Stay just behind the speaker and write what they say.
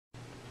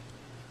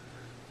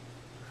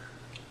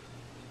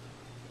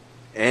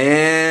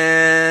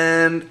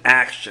And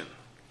action.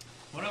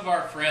 One of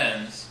our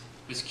friends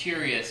was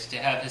curious to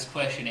have his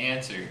question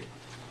answered.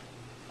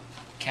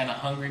 Can a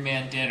hungry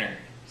man dinner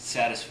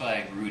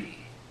satisfy Rudy?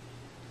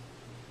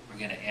 We're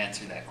going to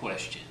answer that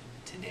question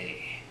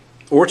today.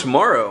 Or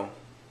tomorrow.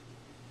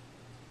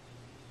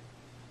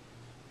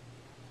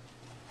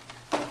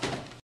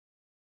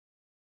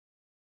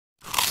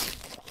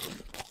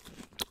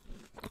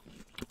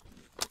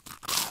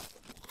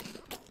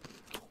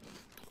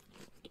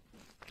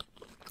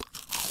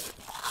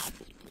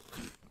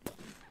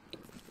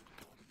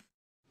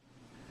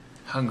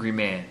 Hungry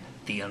Man,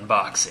 the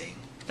unboxing.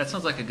 That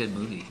sounds like a good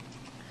movie.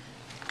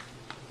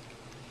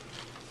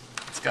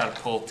 It's got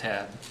a pull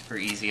tab for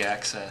easy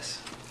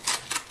access.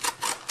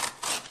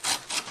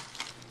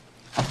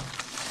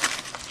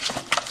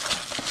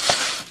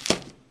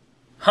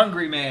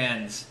 Hungry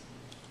Man's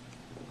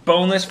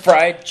boneless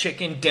fried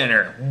chicken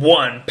dinner.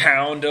 1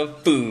 pound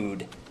of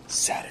food.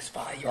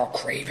 Satisfy your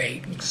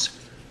cravings.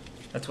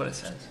 That's what it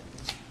says.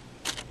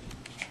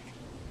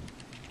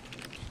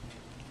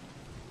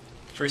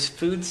 For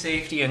food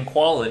safety and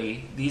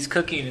quality, these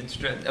cooking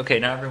instructions... Okay,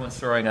 now everyone's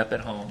throwing up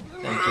at home.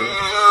 Thank you.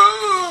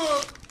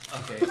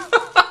 Okay.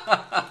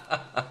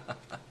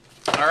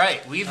 All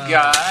right, we've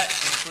got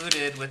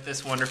included with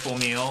this wonderful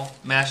meal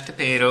mashed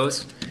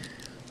potatoes,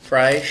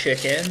 fried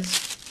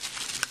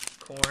chickens,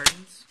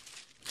 corns,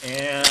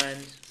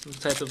 and some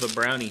type of a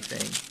brownie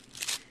thing.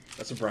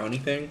 That's a brownie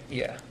thing?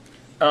 Yeah.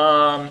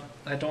 I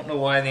don't know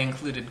why they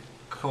included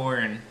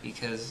corn,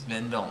 because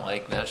men don't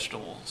like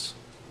vegetables.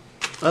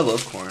 I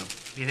love corn.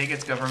 Do you think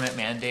it's government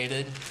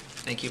mandated?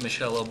 Thank you,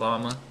 Michelle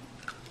Obama.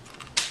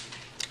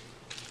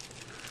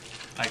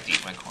 I like to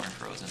eat my corn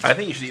frozen. I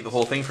think you should eat the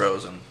whole thing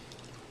frozen.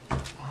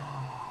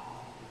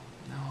 Oh,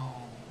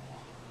 no.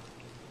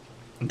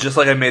 Just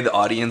like I made the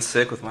audience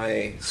sick with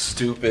my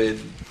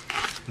stupid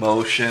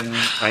motion,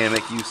 I am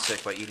make you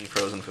sick by eating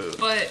frozen food.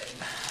 But...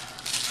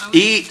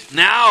 Eat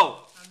now!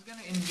 I was going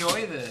to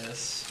enjoy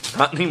this.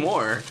 Not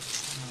anymore.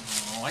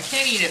 Oh, I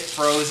can't eat it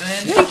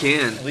frozen. Yeah, you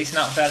can. At least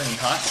not without any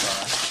hot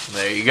sauce.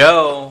 There you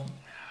go.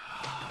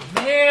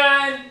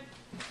 Man!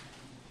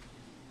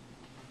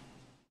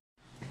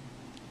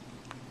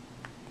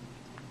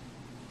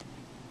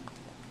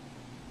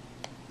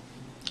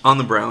 On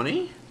the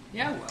brownie?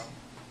 Yeah, well.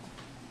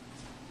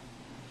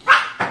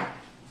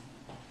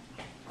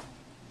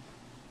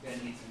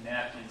 Gonna need some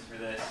napkins for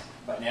this.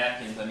 By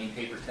napkins, I mean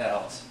paper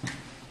towels.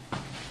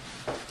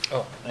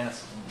 Oh,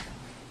 that's...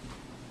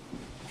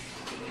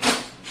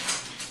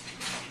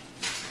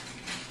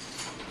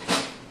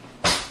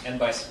 And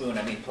by spoon,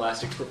 I mean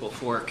plastic purple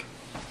fork.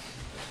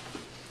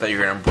 That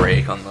you're gonna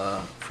break on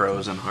the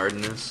frozen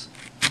hardness.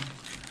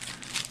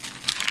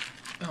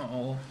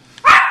 Oh.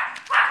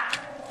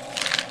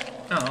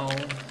 Oh.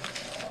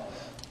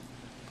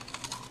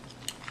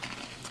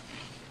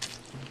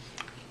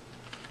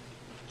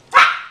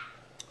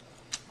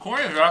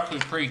 Corn is actually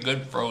pretty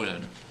good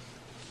frozen.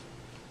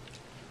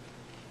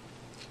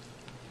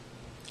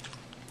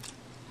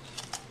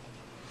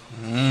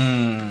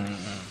 Mmm.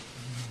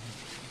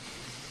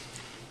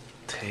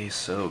 Tastes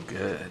so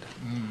good.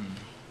 Mmm.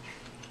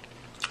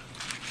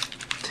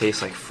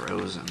 Tastes like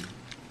frozen.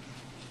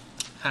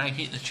 Can I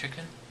heat the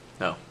chicken?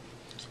 No.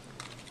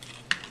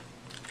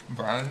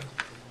 Bread?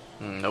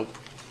 Nope.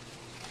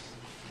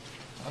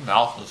 My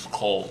mouth is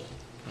cold.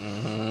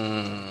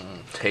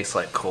 Mmm. Tastes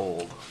like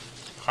cold.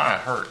 Kinda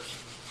hurts.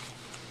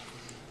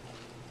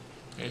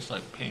 Tastes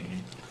like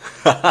pain.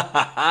 Ho,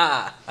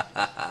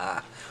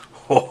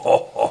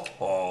 ho, ho,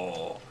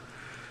 ho.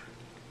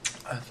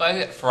 If I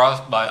get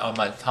frostbite on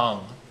my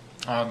tongue,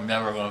 I'm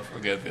never gonna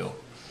forgive you.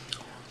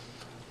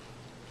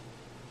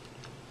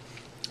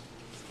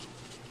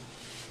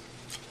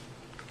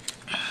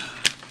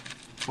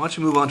 Why don't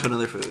you move on to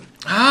another food?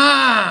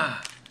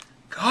 Ah!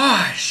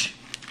 Gosh!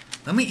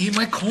 Let me eat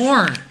my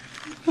corn!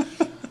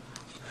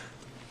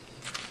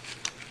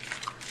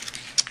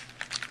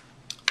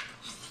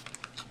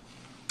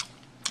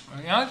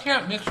 I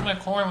can't mix my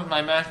corn with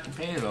my mashed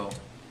potato.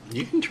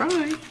 You can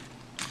try.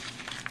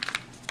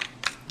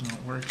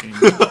 Not working.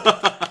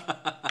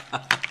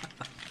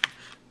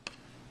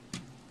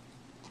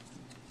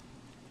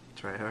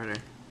 Try harder.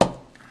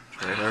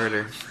 Try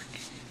harder.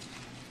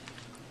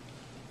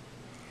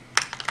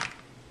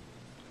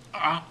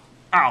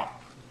 Ow.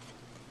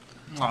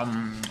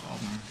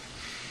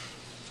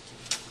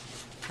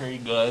 Pretty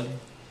good.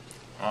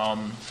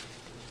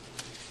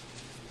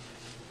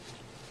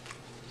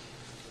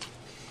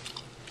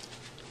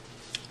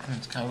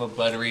 It's kind of a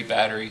buttery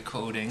battery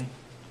coating.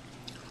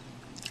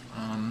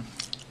 Ow.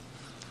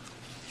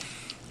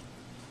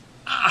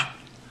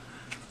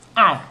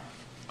 Ow.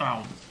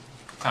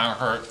 Kind of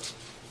hurts.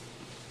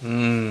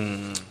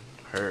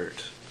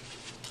 Hurt.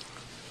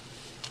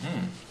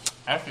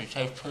 Actually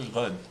tastes pretty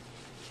good.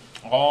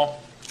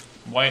 All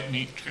white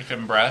meat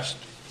chicken breast.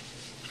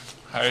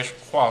 Highest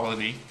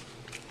quality.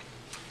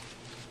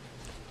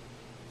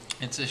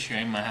 It's a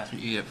shame I have to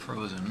eat it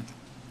frozen.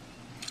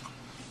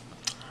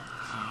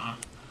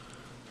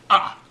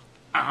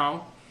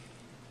 Ow.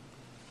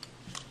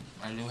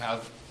 I do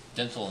have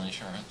dental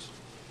insurance.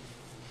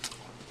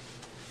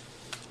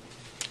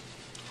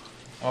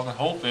 I was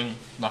hoping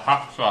the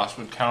hot sauce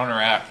would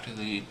counteract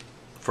the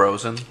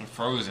Frozen?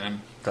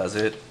 frozen. Does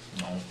it?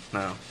 No.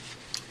 No.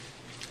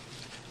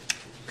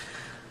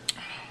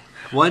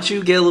 Why don't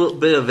you get a little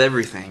bit of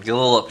everything? Get a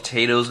little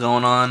potatoes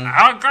going on.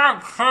 I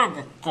got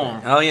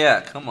going. Oh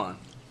yeah, come on.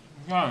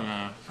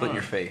 Yeah, Put in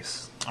your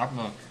face.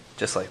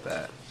 Just like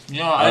that. You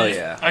know,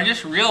 I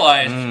just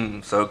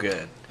realized. So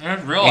good. I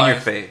just realized. In your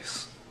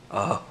face.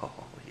 Oh,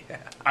 yeah.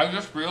 I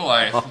just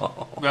realized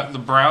that the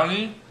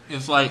brownie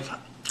is like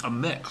a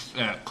mix,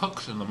 and it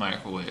cooks in the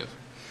microwave.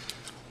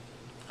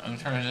 And it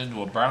turns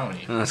into a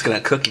brownie. And it's going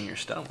to cook in your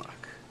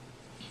stomach.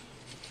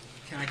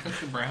 Can I cook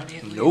the brownie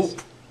at least?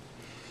 Nope.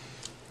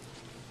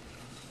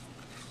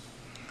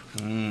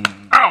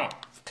 Ow!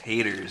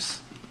 Taters.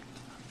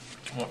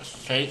 What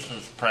states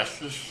is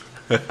precious?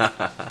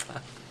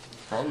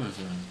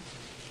 Frozen.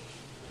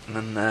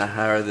 And then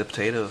how are the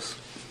potatoes?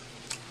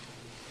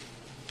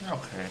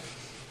 Okay.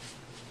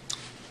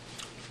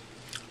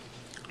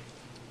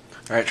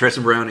 Alright, try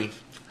some brownie.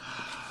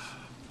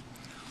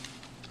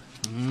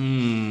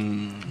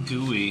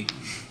 Gooey.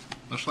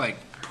 Looks like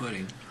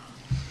pudding.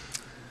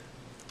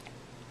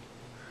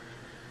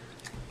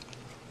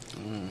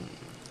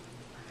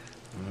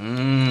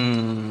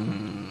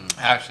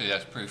 Actually,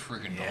 that's pretty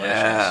freaking delicious.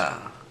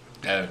 Yeah.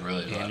 That is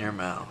really good. In your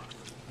mouth.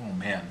 Oh,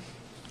 man.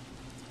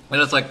 That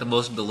is like the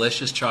most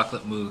delicious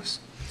chocolate mousse.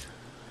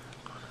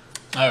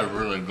 That is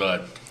really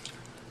good.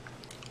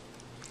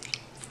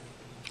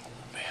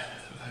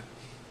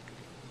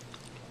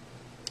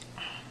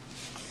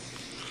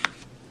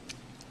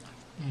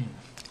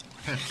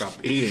 I can't stop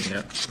eating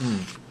it.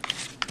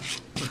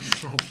 It's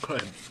so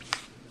good.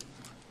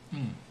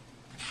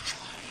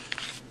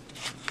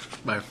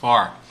 By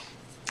far,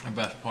 the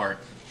best part.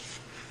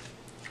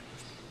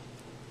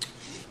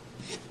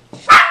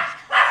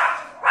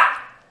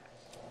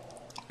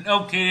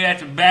 No, kitty,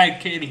 that's a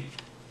bad kitty.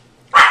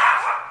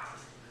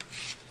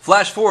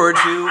 Flash forward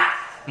to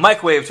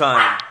microwave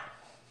time.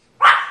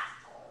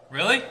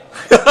 Really?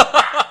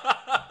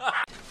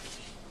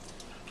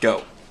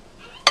 Go.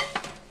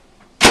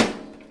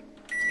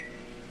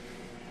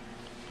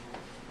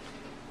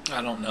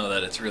 I don't know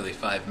that it's really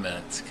 5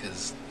 minutes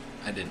because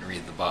I didn't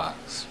read the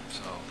box,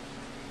 so.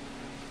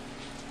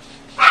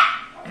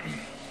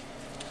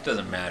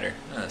 Doesn't matter.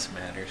 None of this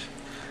matters.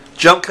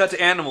 Jump cut to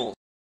animals.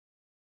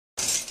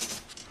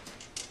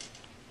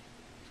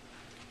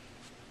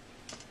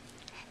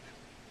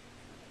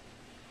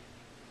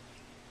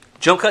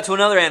 Jump cut to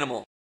another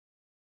animal.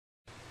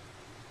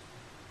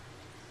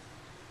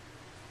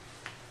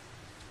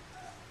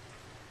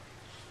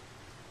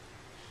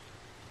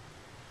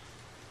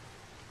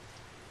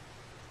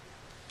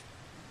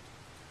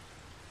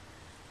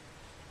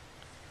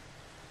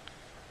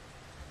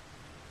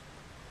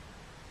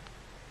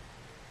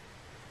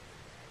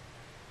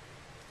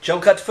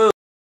 Jump cut to food.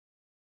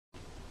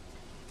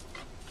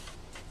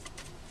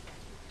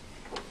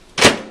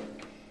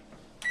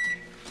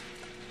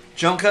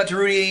 Jump cut to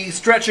Rudy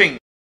stretching.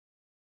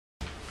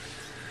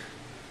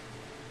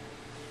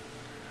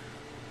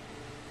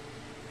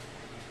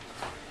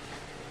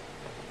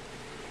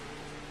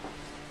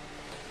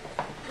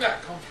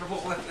 Not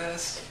comfortable with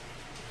this.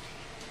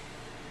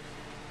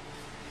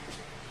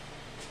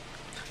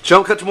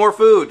 Jump cut to more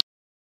food.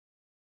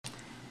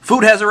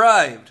 Food has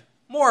arrived.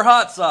 More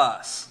hot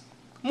sauce.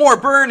 More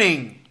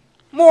burning.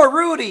 More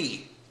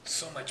Rudy.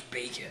 So much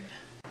bacon.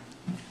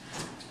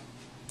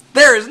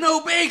 There is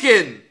no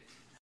bacon.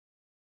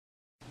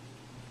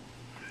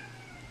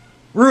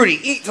 Rudy,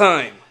 eat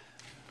time.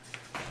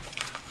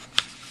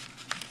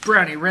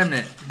 Brownie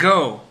remnant,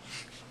 go.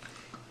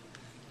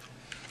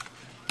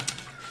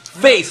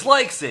 Face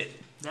likes it.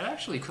 That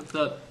actually cooked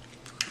up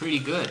pretty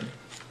good.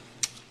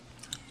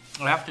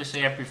 I have to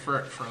say I prefer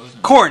it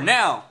frozen. Corn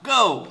now,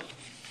 go.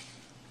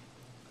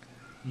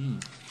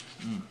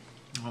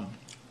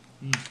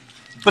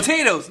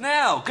 Potatoes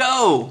now,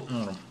 go.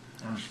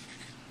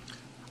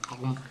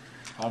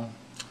 A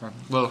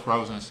little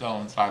frozen still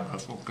inside, but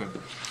it's so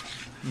good.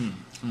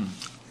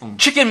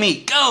 Chicken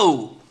meat,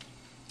 go.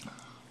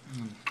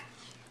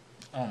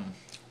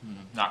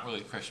 Not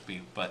really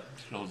crispy, but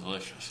still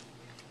delicious.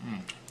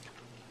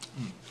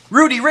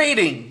 Rudy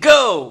rating,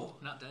 go.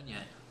 Not done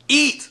yet.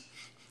 Eat.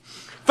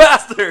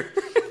 Faster.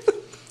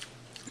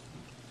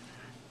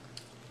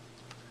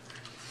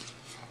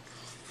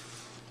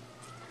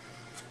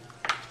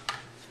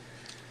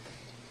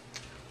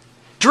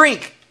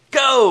 Drink,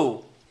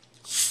 go.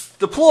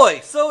 Deploy,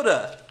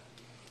 soda.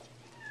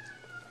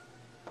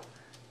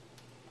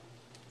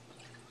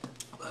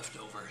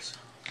 Leftovers.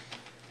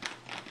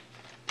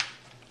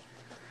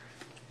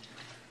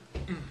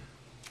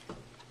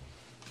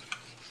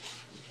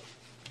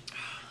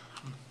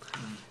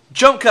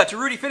 Jump cut to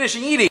Rudy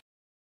finishing eating.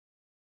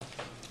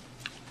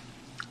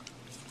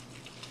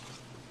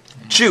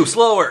 Chew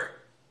slower.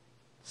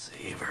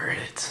 Savor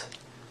it.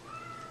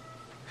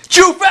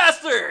 Chew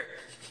faster.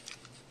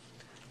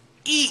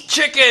 Eat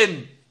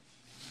chicken.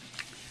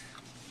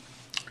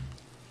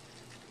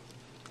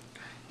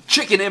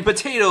 chicken and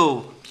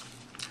potato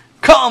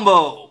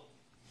combo.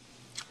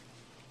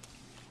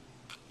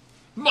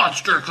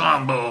 Monster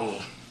combo.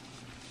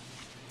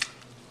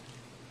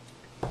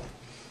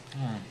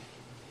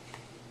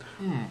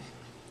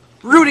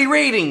 Rudy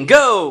rating,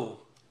 go.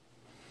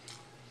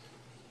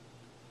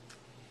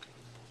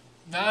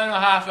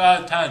 9.5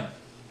 out of 10.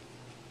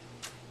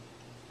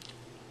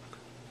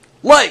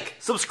 Like,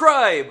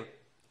 subscribe,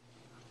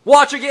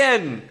 watch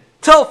again,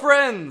 tell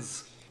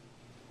friends.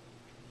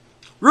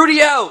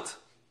 Rudy out.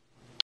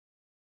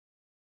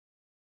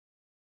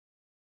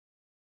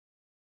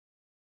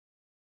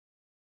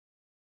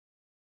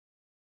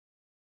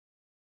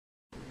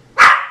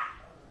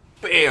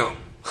 Bam.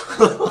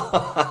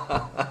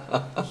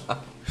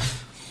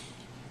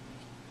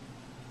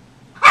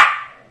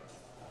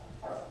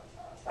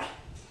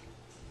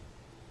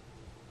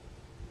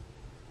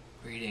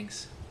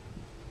 Greetings.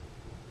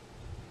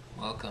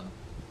 Welcome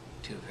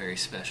to a very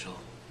special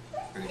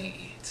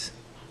Rudy Eats.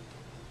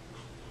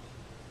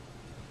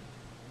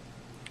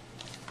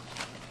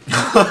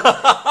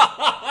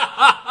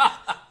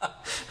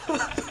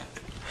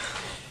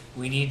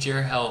 We need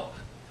your help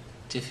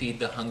to feed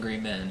the hungry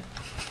men.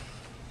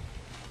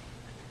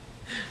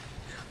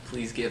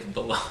 Please give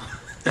below.